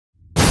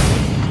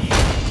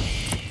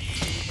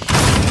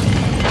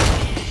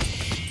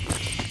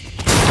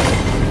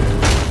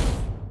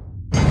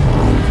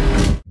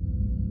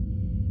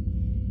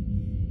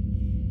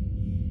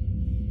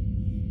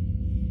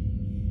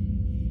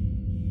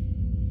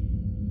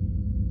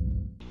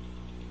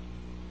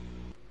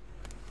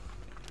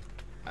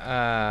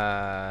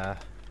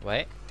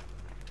Wait.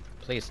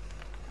 Please.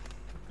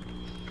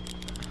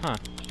 Huh.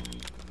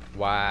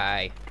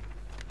 Why?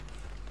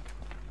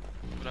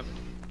 What happened?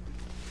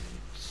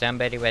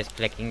 Somebody was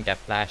flicking the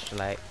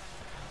flashlight.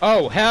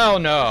 Oh, hell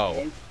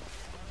no!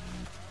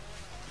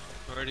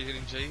 Already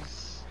getting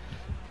chased?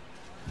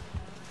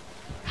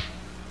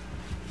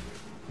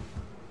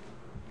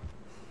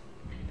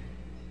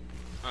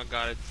 I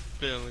got it,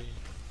 Billy.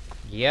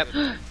 Yep.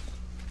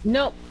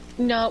 Nope.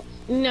 No.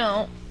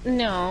 No.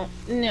 No.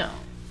 No.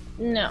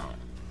 No.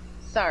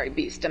 Sorry,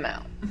 beast, I'm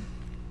out.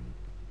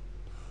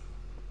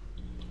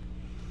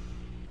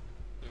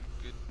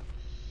 Good.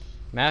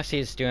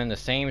 Massey's doing the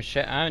same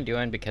shit I'm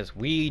doing because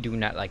we do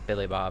not like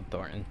Billy Bob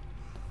Thornton.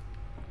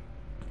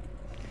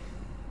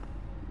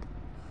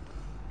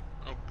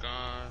 Oh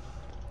god.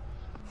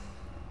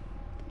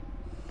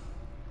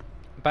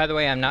 By the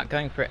way, I'm not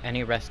going for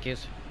any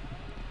rescues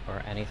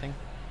or anything.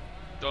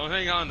 Don't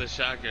hang out in the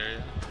shack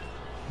area.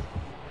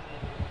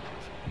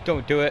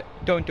 Don't do it.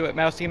 Don't do it,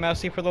 Mousy.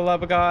 Mousy, for the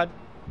love of God.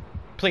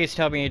 Please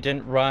tell me you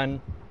didn't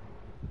run.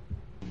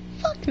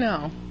 Fuck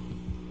no.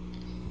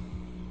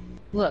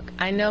 Look,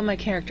 I know my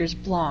character's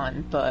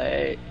blonde,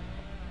 but...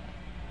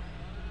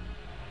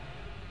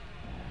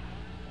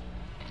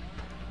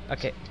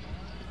 Okay.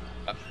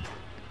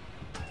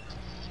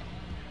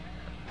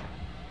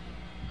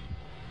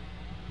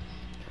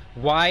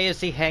 Why is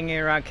he hanging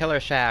around Killer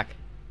Shack?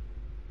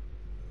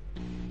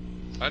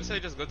 I'd say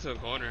just go to a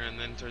corner and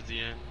then towards the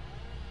end,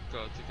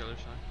 go to Killer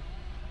Shack.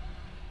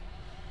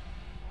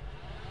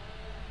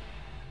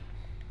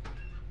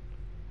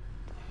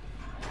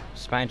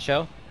 Spine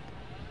show?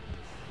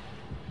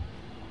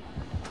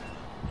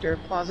 Dirt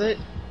closet.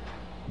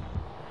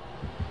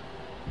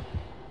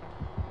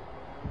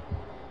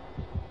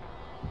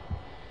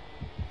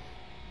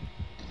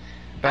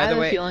 By I the have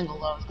way, a feeling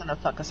Alone's gonna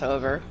fuck us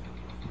over.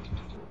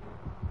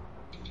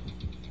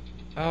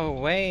 oh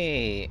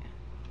wait.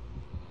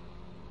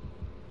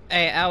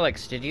 Hey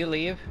Alex, did you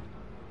leave?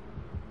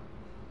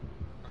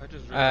 I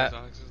just realized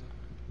Alex is...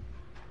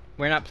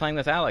 We're not playing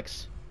with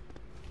Alex.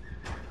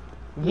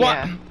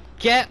 Yeah. What?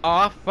 Get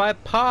off my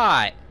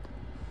pot!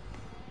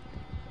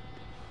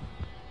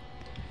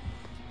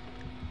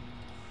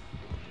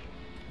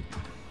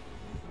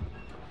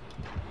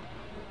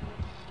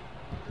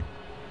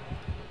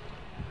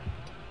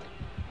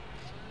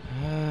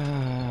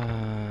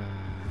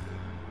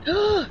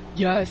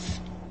 Yes.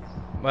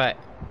 What?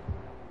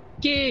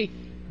 Yay.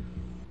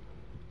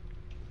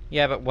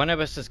 Yeah, but one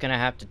of us is gonna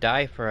have to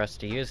die for us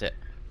to use it.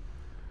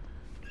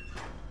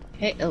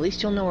 Hey, at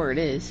least you'll know where it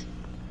is.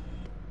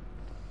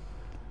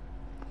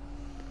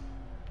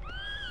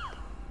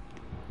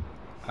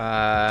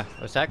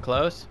 Was that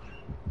close?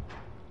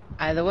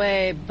 Either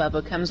way,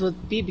 Bubba comes with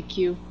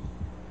BBQ.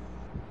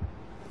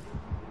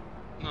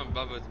 No,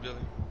 Bubba, it's Billy.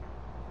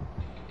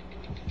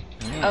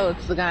 Oh,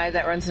 it's the guy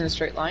that runs in a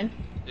straight line?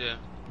 Yeah.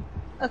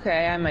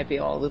 Okay, I might be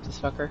able to loop this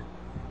fucker.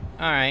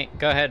 Alright,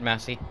 go ahead,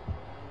 Massey.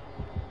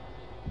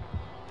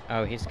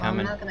 Oh, he's Well, I'm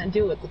coming. not gonna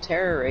do with the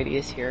terror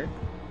radius here.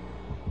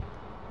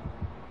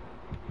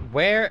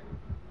 Where?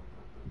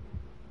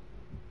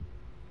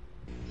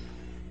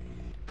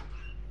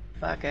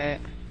 Fuck it.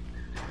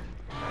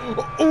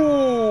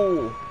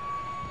 Ooh!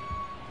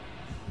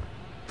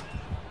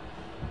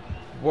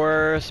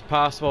 Worst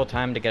possible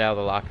time to get out of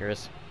the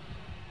lockers.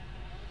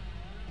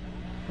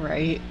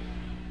 Right.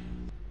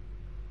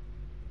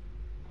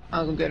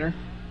 I'll go get her.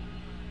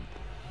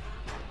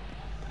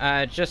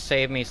 Just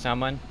save me,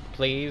 someone,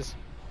 please.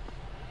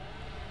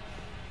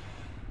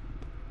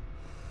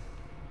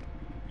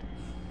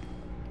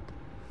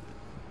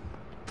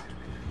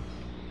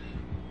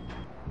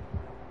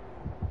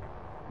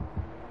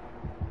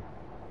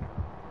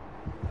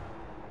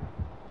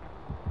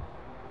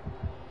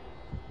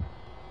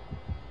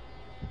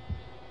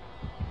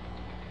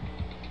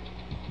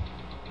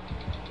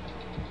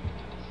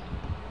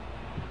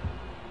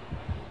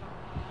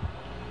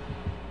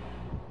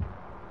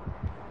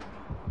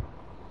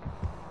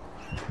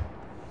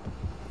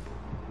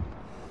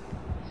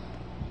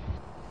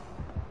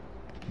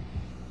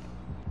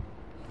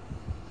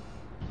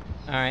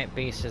 Alright,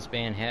 Beast is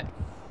being hit.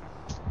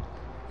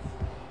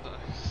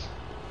 Nice.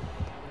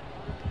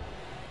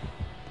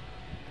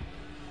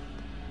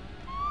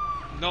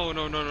 No,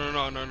 no, no, no,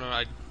 no, no, no.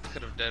 I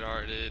could have dead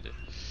hearted.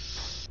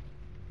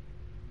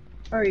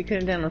 Or you could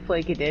have done the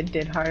flaky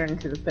did harder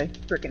into the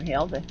frickin'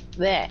 hail.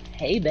 That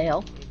hay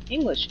bale.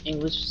 English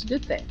is a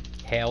good thing.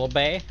 Hail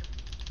Bay?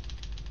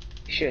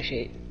 Shush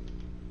it.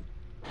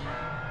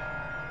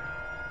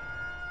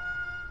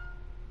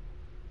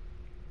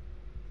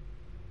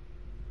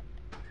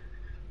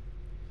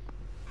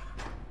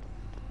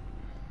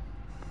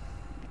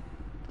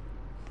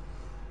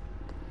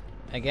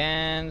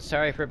 Again,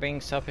 sorry for being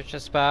selfish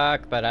as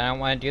fuck, but I don't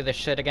want to do this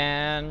shit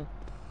again.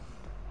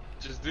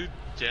 Just do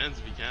Jans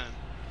if you can.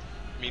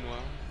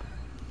 Meanwhile.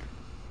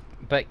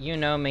 But you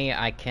know me,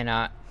 I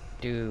cannot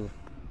do...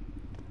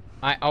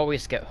 I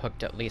always get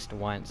hooked at least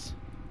once.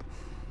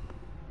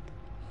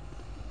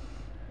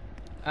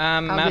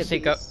 Mousy,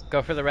 go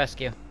for the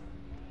rescue.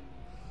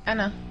 I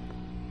know.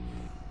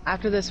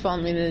 After this,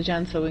 follow me to the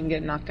gen so we can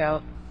get knocked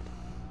out.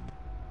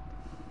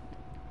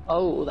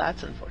 Oh,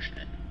 that's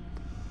unfortunate.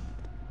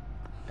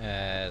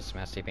 Is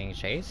Messi being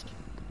chased?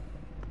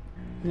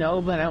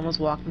 No, but I almost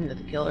walked into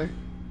the killer.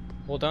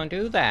 Well, don't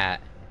do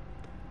that.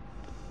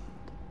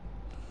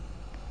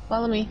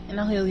 Follow me, and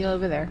I'll heal you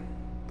over there.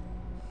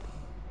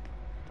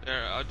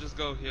 There, I'll just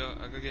go heal.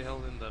 I'll go get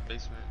held in the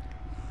basement.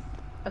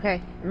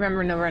 Okay,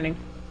 remember, no running.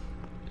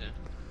 Yeah.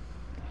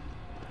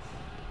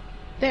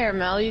 There,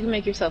 Mel, you can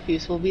make yourself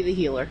useful. Be the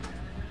healer.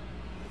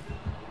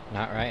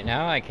 Not right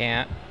now, I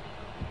can't.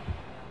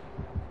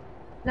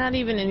 Not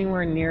even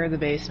anywhere near the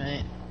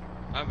basement.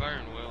 I have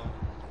Iron Will.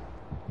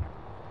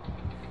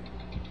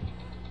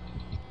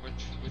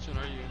 Which one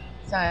are you?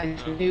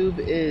 Besides, noob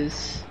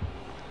is...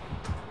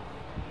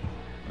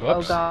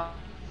 Whoops. Oh god.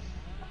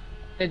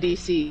 A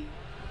DC.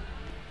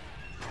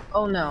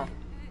 Oh no.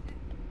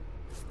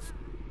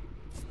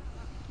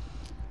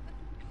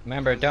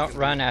 Remember, don't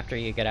run after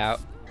you get out.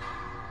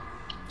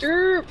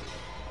 Derp!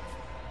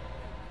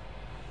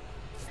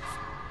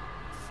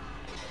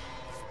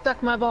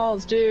 Suck my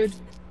balls, dude.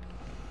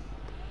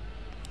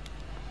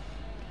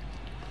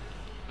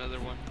 Another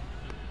one.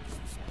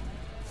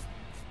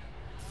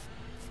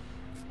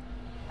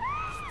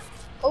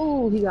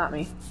 Oh, he got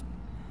me.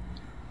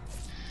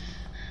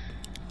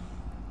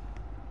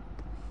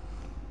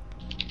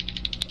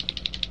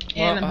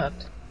 And I'm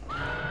hooked.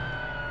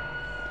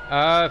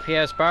 Oh, if he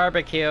has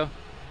barbecue.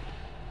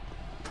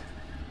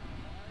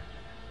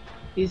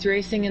 He's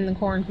racing in the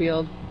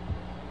cornfield.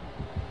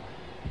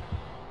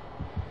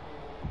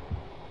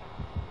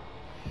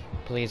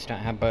 Please don't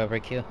have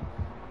barbecue.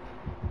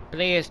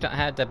 Please don't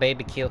have the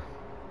BBQ.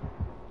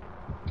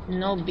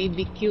 No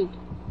BBQ.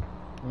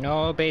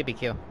 No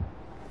BBQ.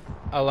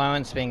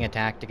 Alone's being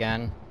attacked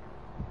again.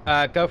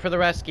 Go for the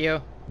rescue.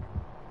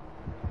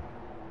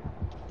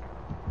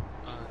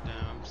 Oh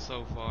damn,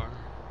 so far.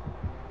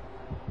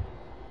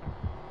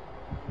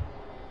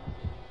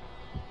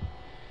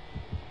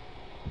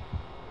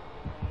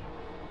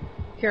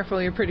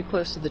 Careful, you're pretty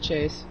close to the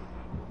chase.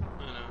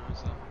 I know,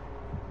 so.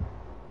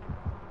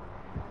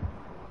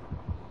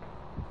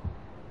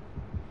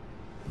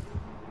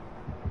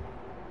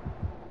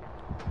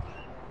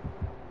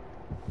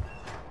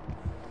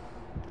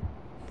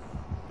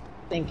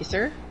 Thank you,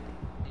 sir.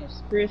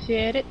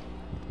 Appreciate it.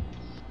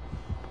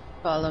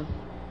 Follow.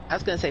 I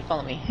was gonna say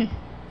follow me.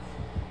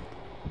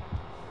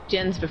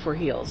 Gens before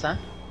heals, huh?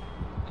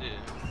 Yeah.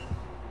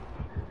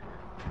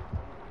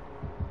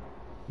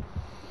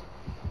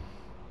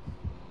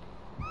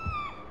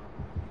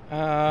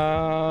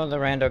 Oh, the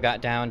rando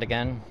got downed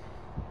again.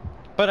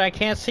 But I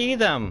can't see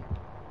them!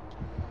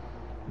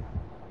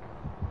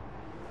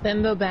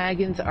 Thembo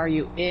Baggins, are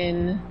you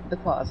in the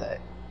closet?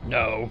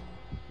 No.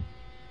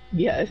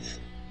 Yes.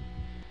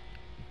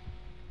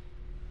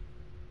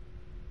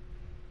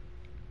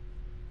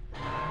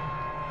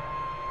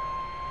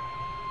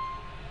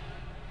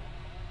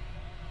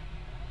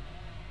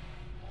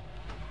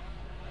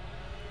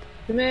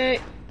 Come here.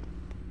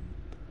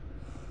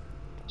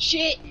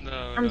 Shit!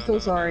 No, I'm no, so no,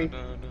 sorry.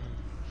 No, no, no.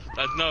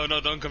 That's, no,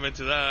 don't come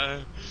into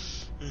that.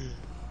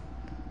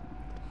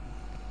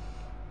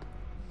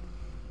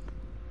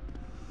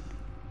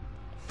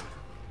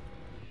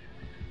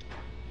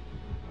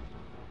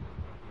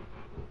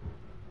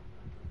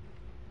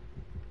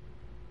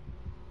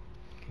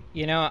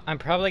 You know, I'm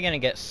probably gonna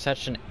get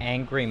such an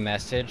angry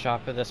message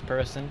off of this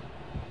person.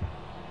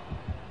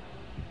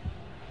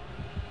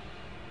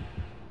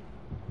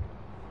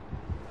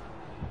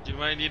 You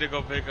might need to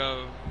go pick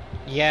up.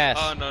 Yes.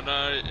 Oh no.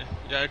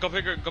 Yeah, go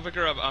pick her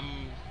up.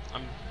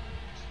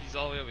 He's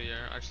all the way over here.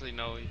 Actually,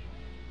 no.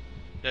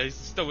 Yeah, he's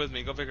still with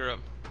me. Go pick her up.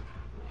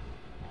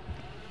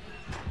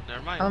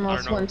 Never mind. Almost I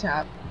don't know. one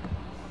tap.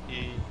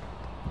 He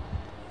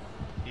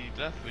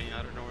left me.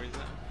 I don't know where he's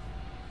at.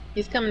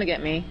 He's coming to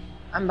get me.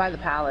 I'm by the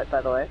pallet,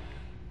 by the way.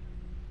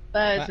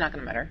 But it's What? not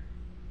gonna matter.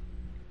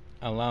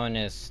 Alone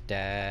is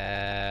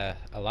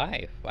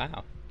alive.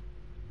 Wow.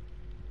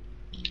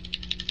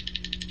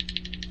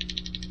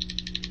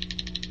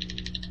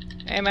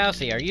 Hey,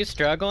 Mousy, are you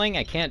struggling?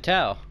 I can't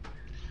tell.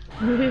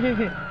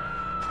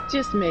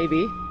 Just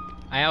maybe.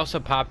 I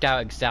also popped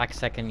out exact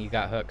second you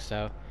got hooked,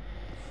 so...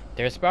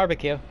 There's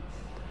barbecue.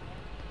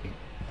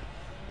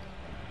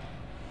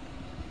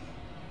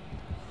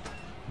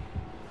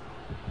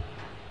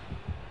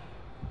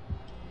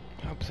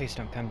 Oh, please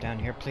don't come down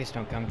here. Please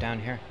don't come down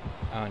here.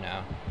 Oh,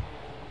 no.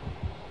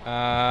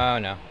 Oh,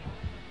 no.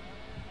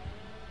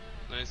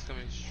 Nice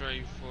coming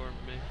straight for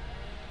me.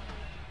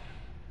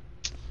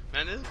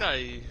 Man, this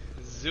guy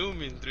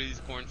zooming through these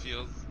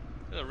cornfields.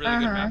 That's a really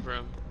good map for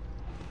him.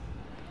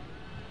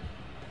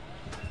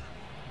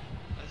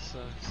 That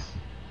sucks.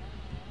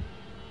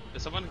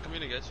 Is someone coming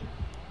to get you?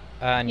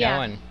 No Yeah.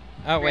 one.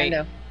 Oh, wait.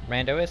 Rando.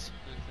 Rando is?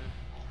 Okay.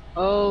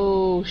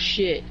 Oh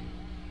shit.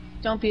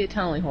 Don't be a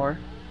tunneling whore.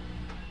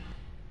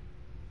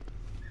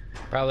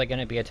 Probably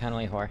gonna be a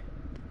tunneling whore.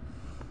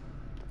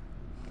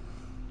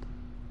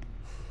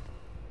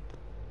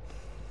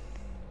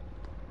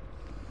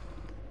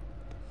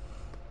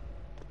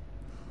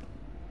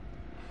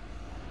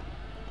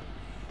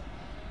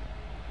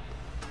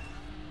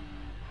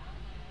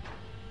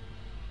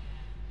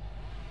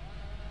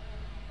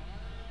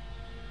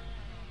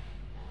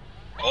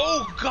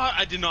 Oh god,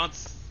 I did not.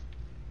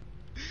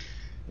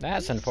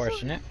 That's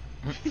unfortunate.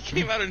 He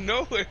came out of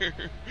nowhere.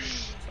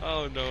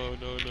 Oh no,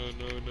 no, no,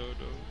 no, no,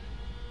 no.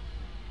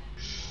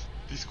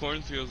 These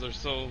cornfields are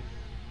so.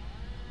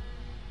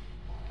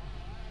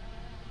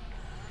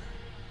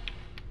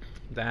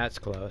 That's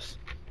close.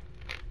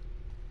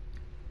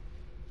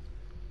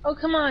 Oh,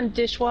 come on,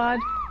 dishwad.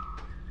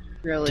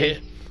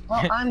 Really?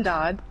 Well, I'm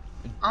Dodd.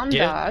 I'm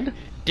Dodd.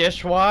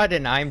 Dishwad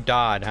and I'm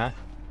Dodd, huh?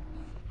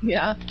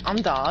 Yeah, I'm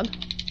Dodd.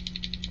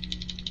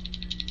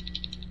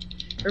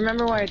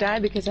 Remember why I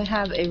died? Because I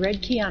have a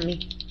red key on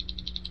me.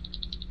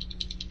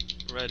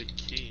 Red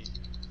key.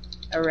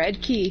 A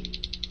red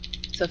key.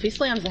 So if he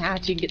slams the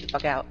hatch, you can get the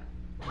fuck out.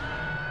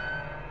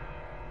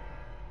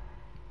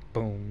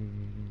 Boom.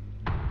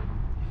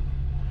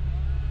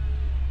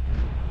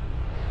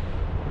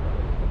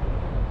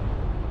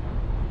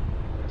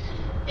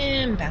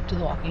 And back to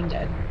The Walking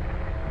Dead.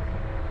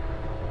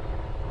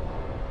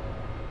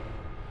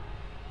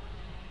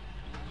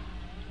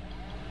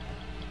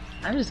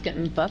 I'm just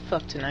getting butt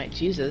fucked tonight,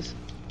 Jesus.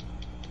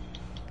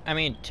 I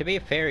mean, to be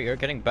fair, you're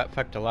getting butt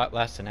fucked a lot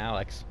less than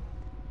Alex.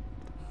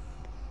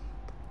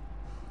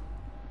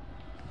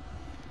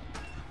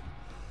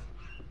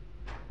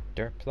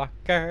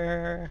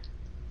 Derplucker.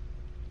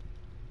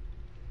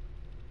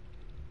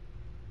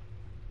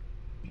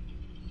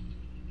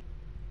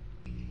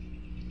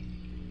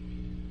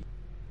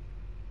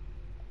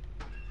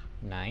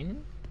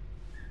 Nine?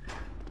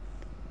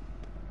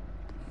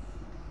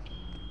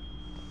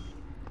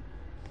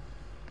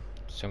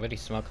 Somebody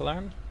smoke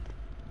alarm?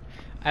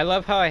 I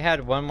love how I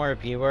had one more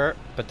viewer,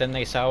 but then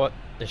they saw what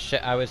the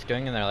shit I was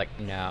doing and they're like,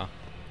 no.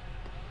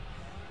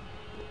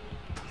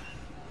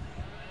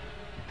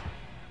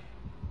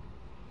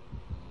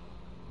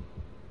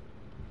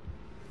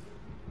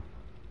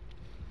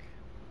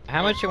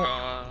 How much you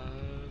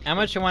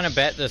want to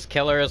bet this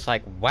killer is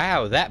like,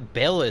 wow, that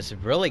Bill is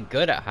really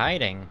good at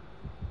hiding.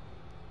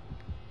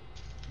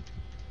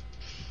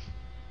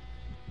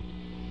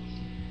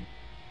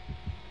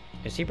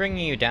 Is he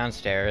bringing you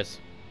downstairs?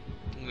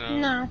 No.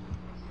 No.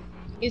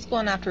 He's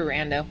going after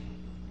Rando.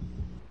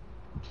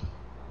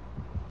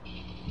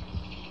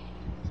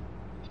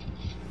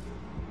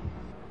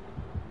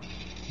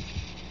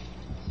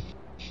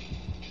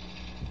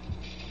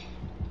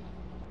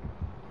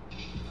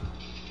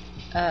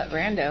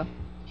 Rando.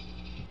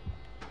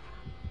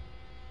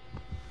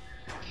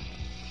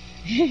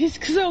 He's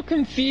so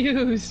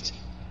confused.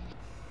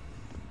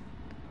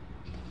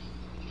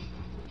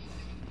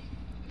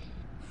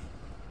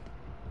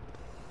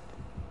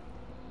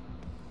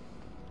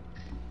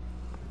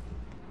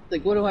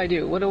 Like, what do I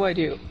do? What do I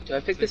do? Do I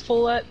pick this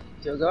bullet?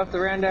 Do I go after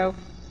Rando?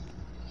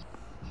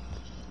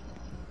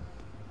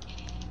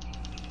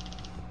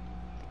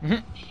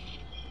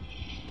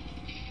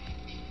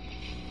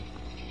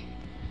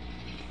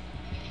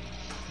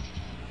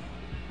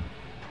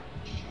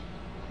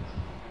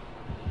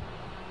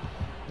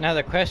 Now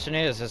the question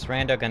is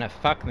Rando gonna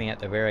fuck me at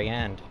the very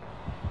end?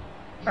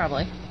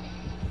 Probably.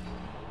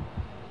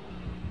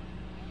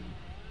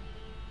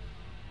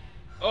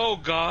 Oh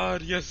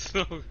god, yes,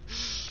 no.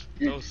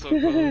 That was so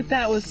close.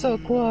 That was so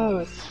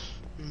close.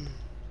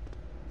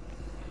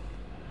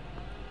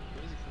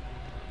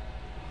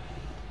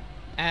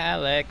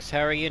 Alex, how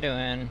are you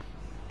doing?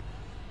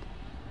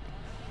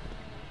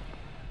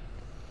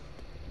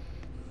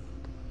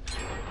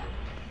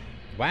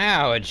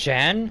 Wow,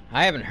 Jen!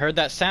 I haven't heard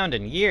that sound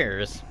in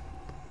years.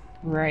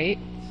 Right.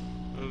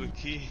 Oh, the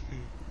key.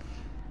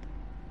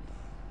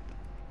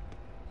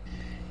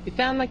 You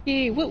found my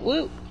key. Woot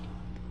woot.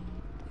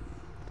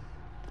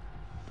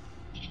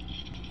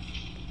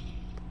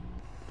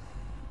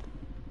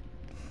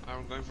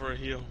 I'm going for a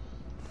heal.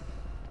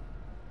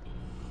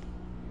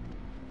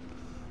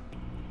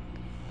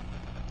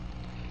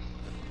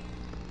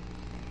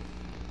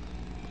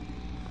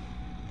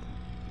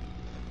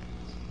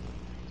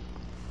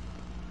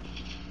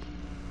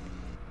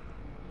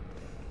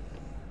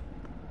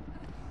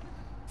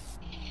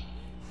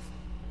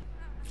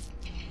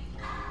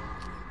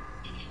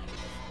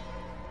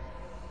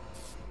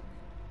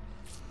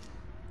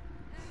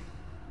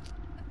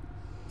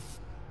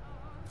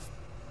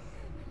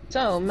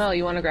 So, Mel,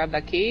 you want to grab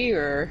that key,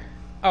 or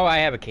Oh, I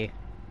have a key.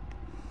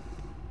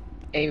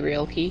 a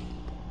real key?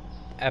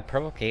 A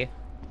purple key.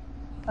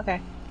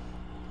 Okay.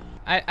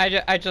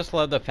 I just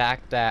love the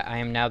fact that I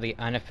am now the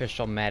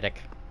unofficial medic.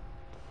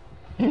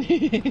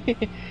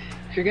 If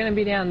you're gonna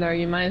be down there,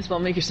 you might as well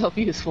make yourself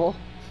useful.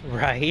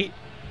 Right?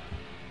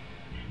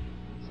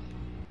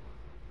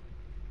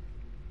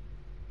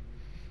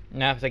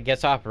 Now if it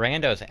gets off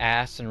Rando's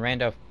ass and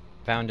Rando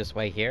found his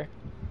way here.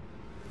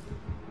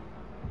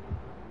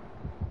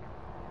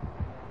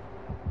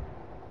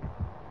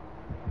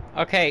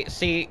 Okay,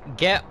 see,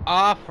 get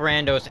off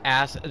Rando's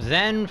ass,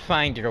 then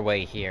find your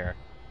way here.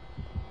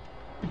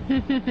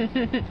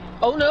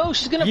 Oh no,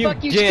 she's gonna You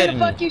fuck you, didn't. she's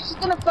gonna fuck you, she's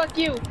gonna fuck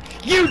you!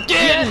 You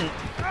didn't!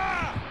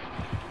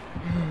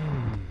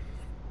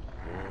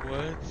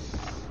 What?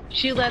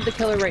 She led the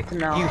killer right to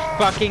Mel. You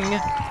fucking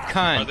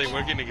cunt. Are they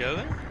working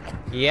together?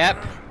 Yep.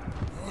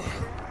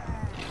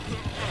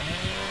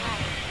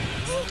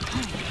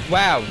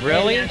 Wow,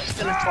 really? And they're just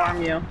gonna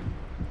farm you.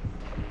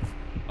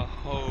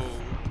 Oh.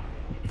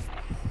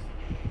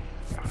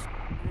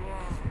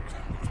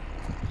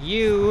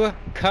 You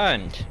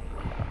cunt.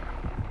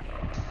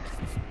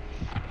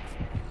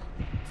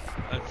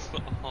 That's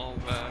all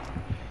bad.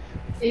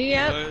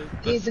 Yep.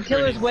 What? The That's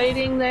killer's crazy.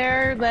 waiting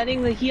there,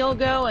 letting the heal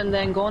go, and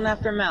then going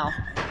after Mel.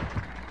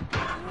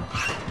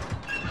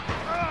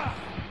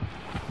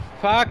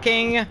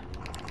 Fucking.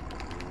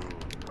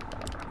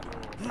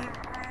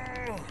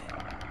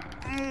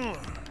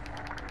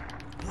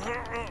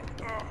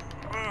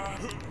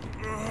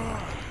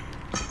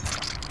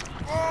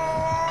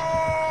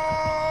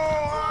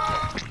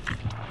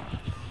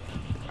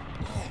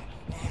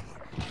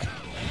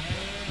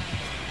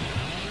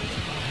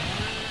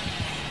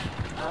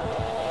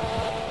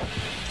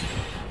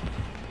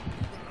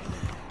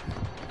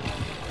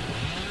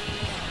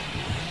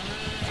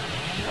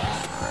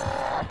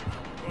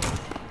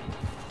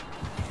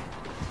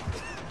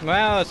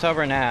 Well, it's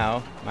over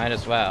now. Might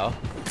as well.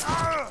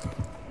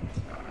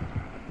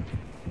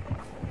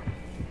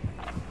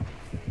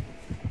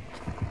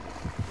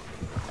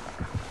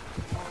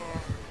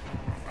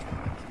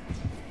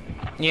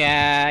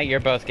 Yeah, you're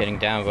both getting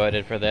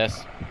downvoted for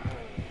this.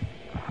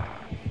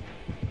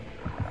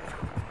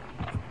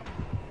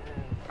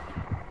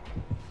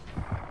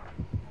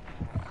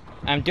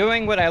 I'm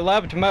doing what I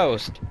loved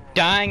most.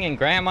 Dying in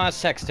Grandma's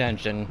sex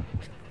dungeon.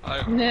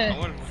 I Nah.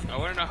 want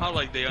to know how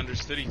like they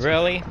understood each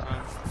Really? other.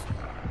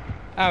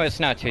 Oh, it's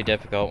not too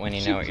difficult when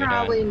you know what you're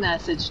probably doing.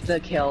 messaged the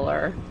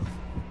killer.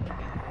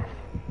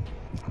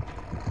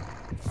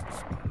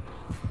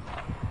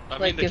 I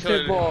Like, mean, the if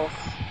they're both.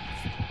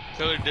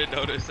 killer did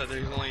notice that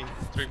there's only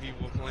 3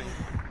 people playing.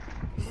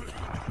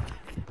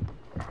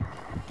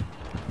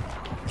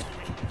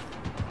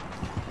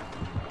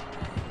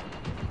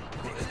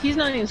 He's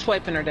not even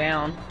swiping her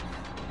down.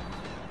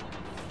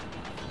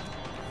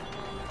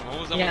 What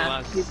was that one Yeah,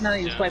 last? he's not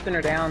even gen? swiping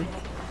her down.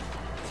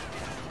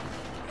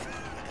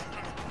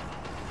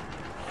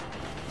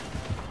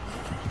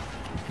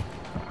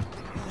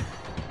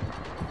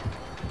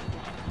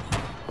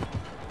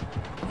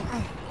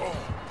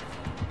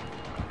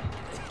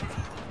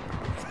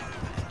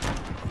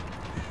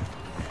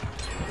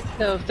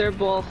 So if they're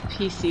both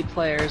PC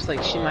players,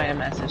 like she might have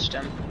messaged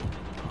him.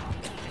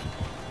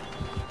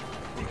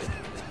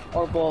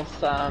 Or both,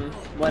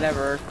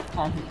 whatever.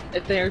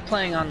 If they're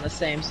playing on the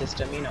same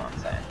system, you know what I'm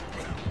saying.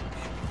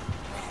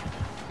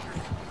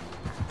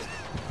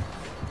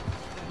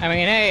 I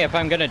mean, hey, if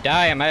I'm gonna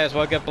die, I might as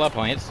well get blood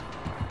points.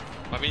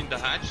 I mean, the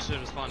hatch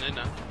should spawn in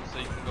now, so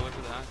you can go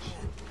into the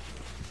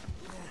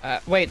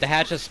hatch. Wait, the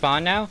hatches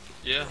spawn now?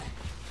 Yeah.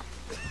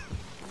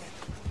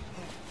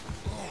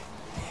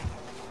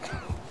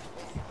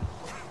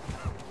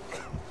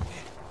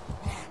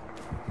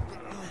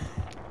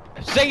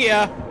 See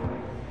ya!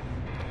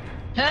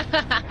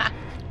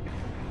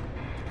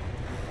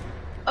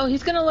 Oh,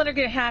 he's gonna let her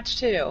get hatched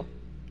too.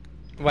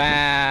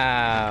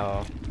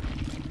 Wow.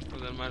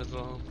 Well, then might as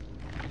well.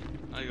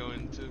 I go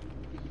in too.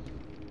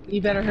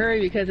 You better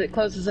hurry because it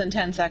closes in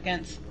 10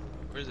 seconds.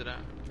 Where's it at?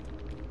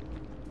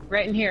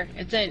 Right in here.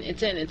 It's in,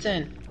 it's in, it's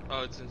in.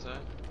 Oh, it's inside.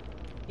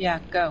 Yeah,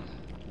 go.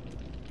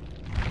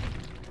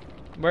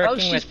 Working Oh,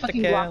 she's with the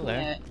fucking blocking killer.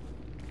 it.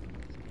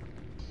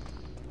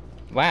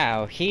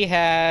 Wow, he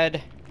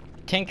had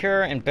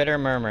Tinker and Bitter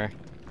Murmur.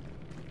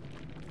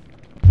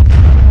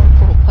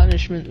 Full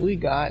punishment we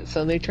got,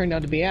 so they turned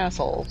out to be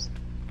assholes.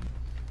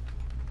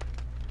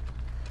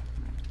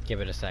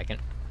 Give it a second.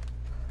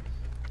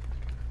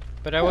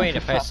 But oh wait, for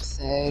if I fuck's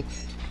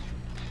sakes.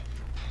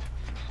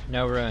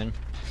 no ruin.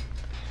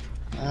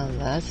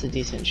 That's a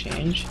decent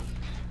change.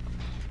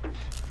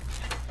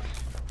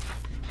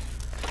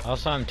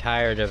 Also, I'm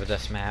tired of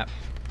this map.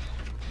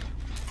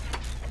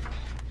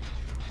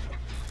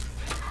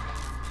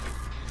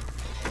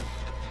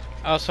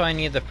 Also, I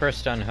need the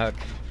first unhook.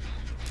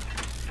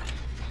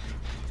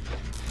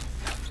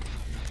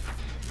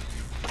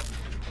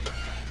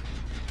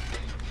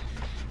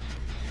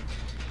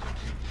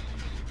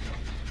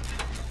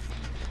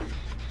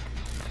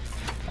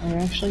 Are we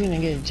actually gonna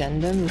get a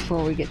gen done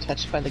before we get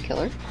touched by the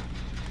killer?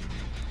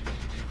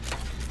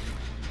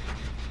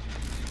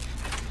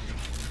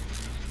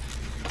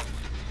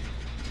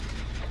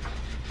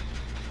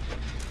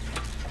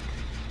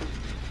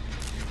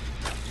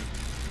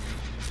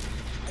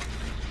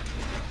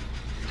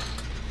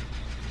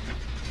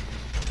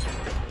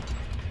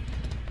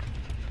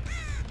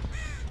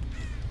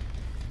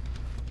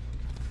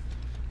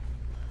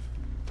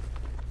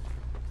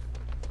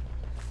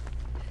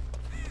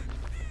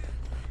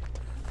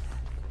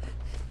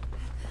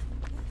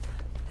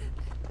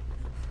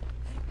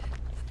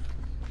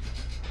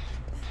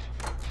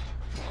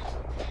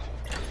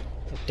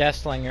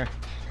 Deathslinger.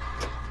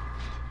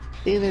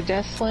 Either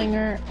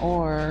Deathslinger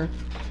or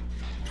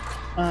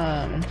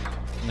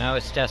No,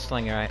 it's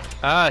Deathslinger.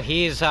 Oh,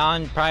 he's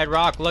on Pride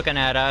Rock looking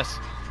at us.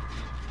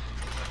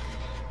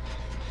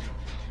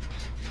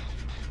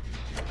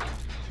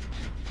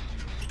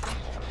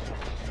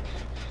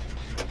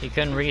 He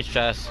couldn't reach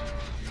us.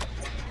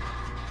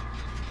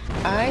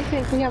 I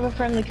think we have a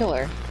friendly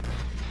killer.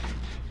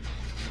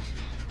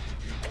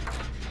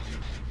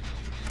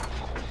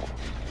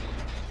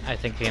 I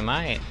think he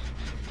might.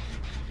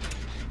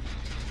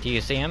 Do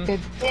you see him? God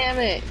damn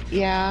it.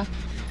 Yeah.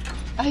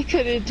 I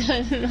could have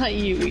done my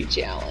Yui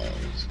challenge.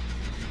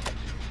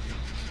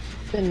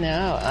 But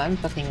no, I'm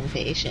fucking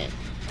impatient.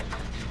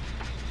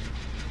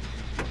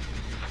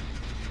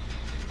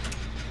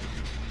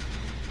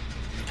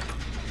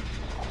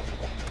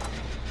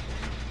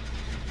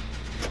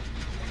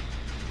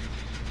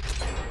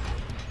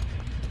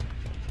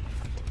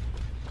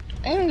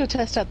 I'm gonna go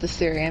test out this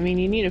theory. I mean,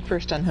 you need a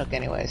first unhook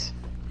anyways.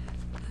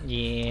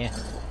 Yeah.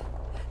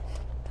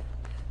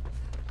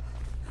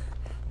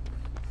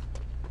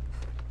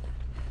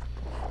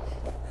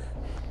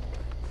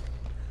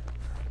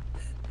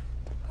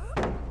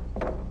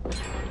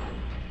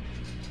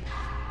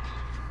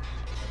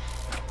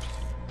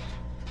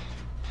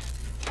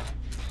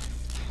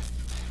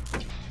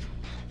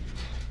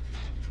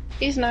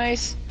 He's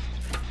nice.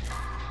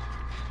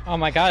 Oh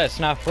my god, it's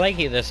not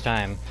flaky this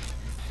time.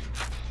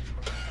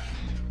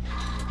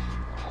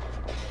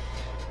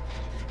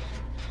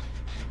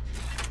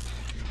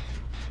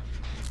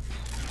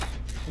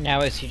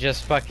 Now is he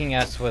just fucking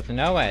us with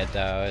Noed,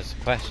 though, is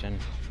the question.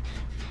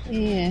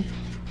 Yeah.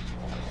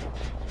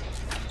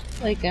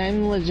 Like,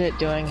 I'm legit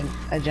doing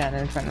a gen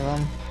in front of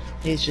him.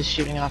 He's just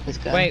shooting off his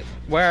gun. Wait,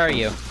 where are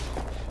you?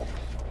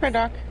 Right,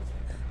 Doc.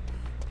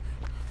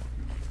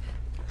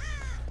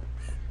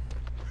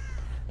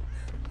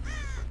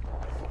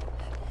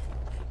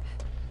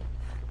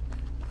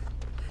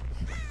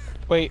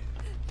 Wait,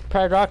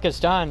 Pride Rock is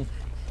done.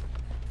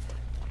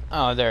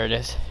 Oh, there it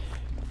is.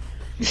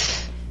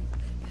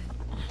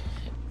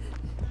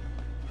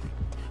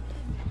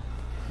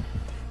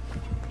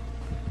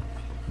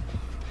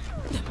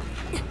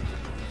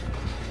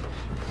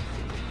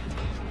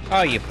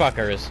 Oh, you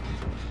fuckers.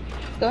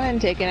 Go ahead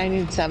and take it. I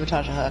need to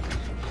sabotage a hook.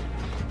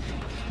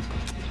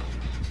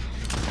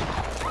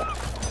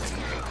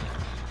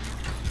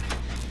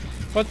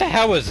 What the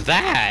hell was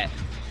that?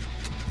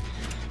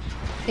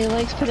 He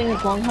likes putting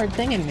his long hard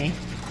thing in me.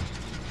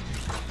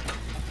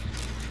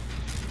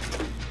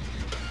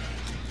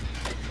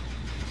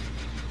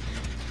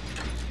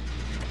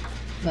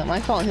 Not my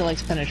fault he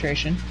likes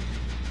penetration.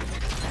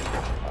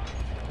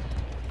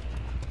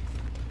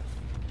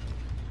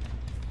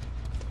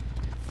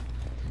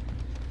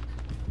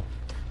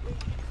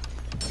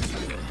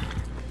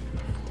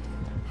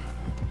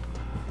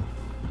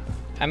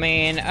 I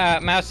mean,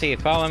 Mousy,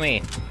 follow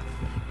me.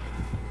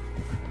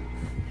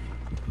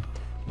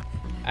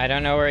 I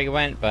don't know where he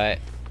went, but...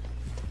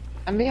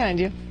 I'm behind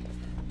you.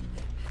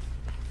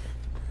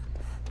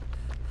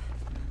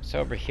 It's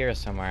over here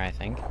somewhere, I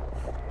think.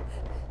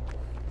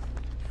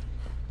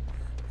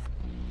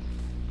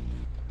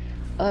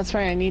 Oh, that's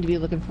right. I need to be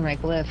looking for my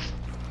glyph.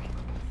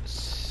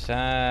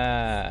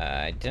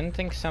 I didn't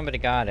think somebody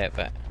got it,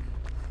 but...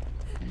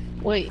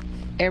 Wait,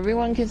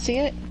 everyone can see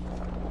it?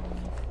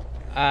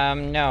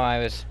 No, I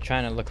was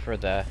trying to look for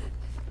the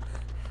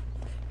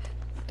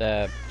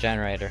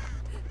generator.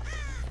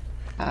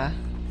 Ah.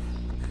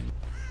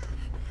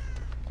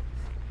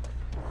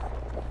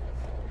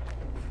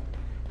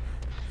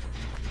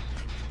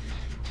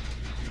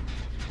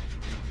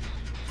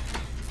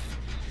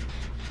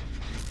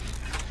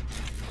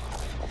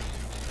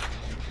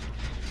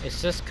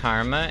 Is this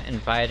karma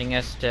inviting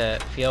us to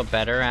feel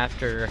better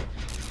after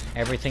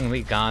everything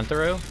we've gone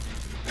through?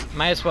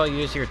 Might as well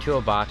use your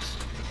toolbox.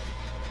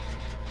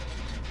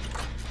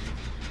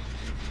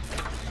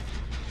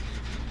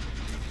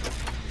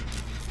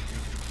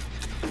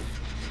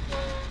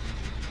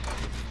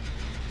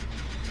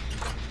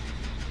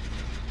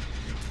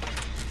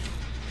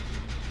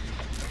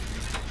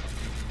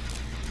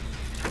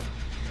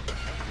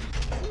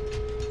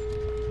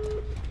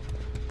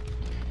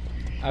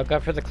 I'll go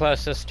for the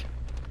closest.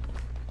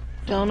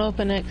 Don't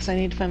open it, because I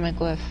need to find my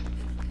glyph.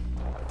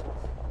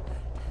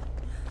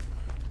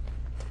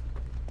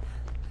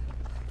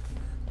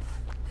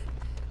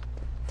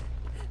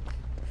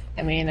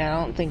 I mean, I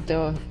don't think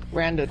the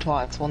rando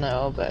twats will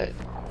know, but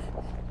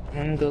I'm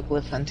gonna go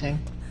glyph hunting.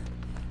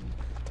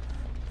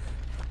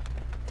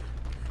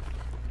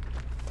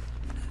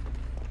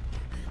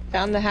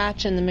 Found the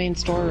hatch in the main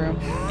storeroom.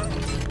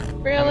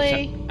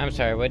 Really? I'm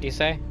sorry, what did you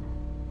say?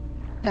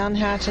 Found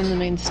hatch in the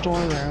main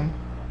storeroom.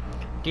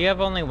 Do you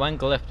have only one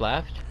glyph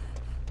left?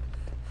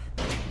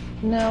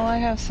 No, I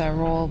have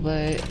several,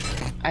 but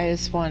I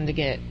just wanted to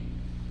get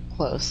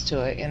close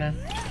to it, you know?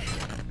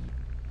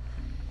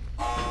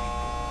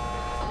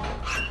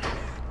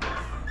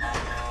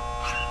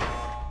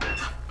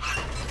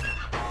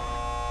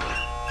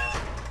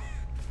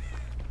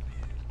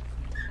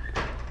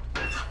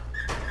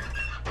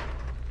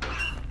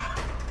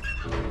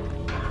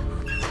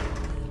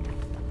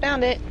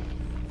 Found it.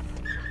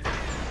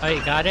 Oh,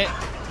 you got it?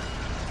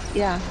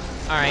 Yeah.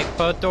 Alright,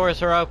 both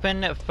doors are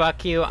open.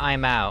 Fuck you,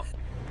 I'm out.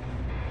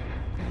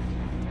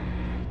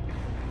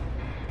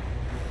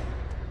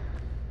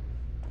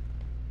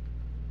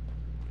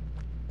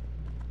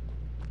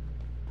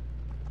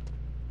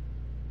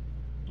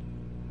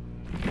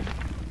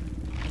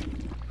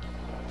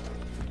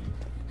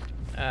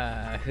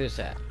 Who's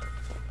that?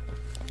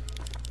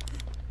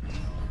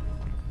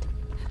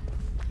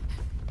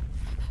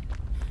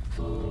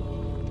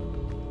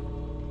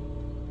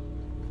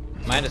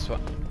 Might as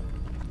well.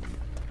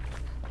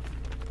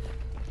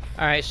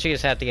 Alright,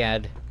 she's at the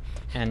end.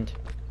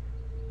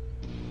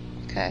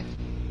 Okay.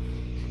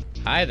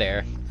 Hi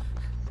there.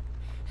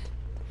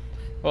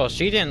 Well,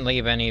 she didn't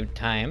leave any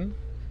time.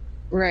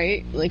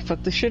 Right, like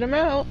fuck the shit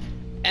amount.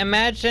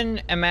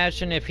 Imagine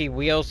if he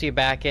wheels you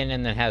back in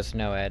and then has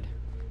no Ed.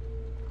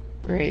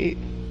 Right.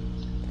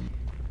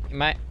 You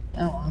might.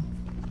 Oh.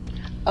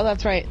 Oh,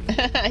 that's right.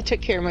 I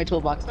took care of my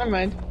toolbox. Never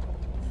mind.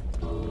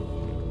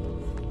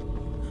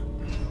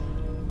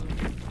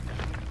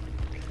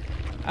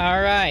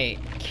 Alright.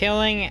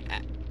 Killing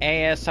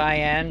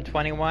ASIN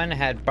 21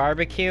 had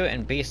barbecue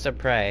and beast of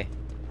prey.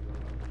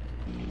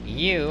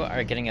 You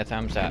are getting a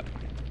thumbs up.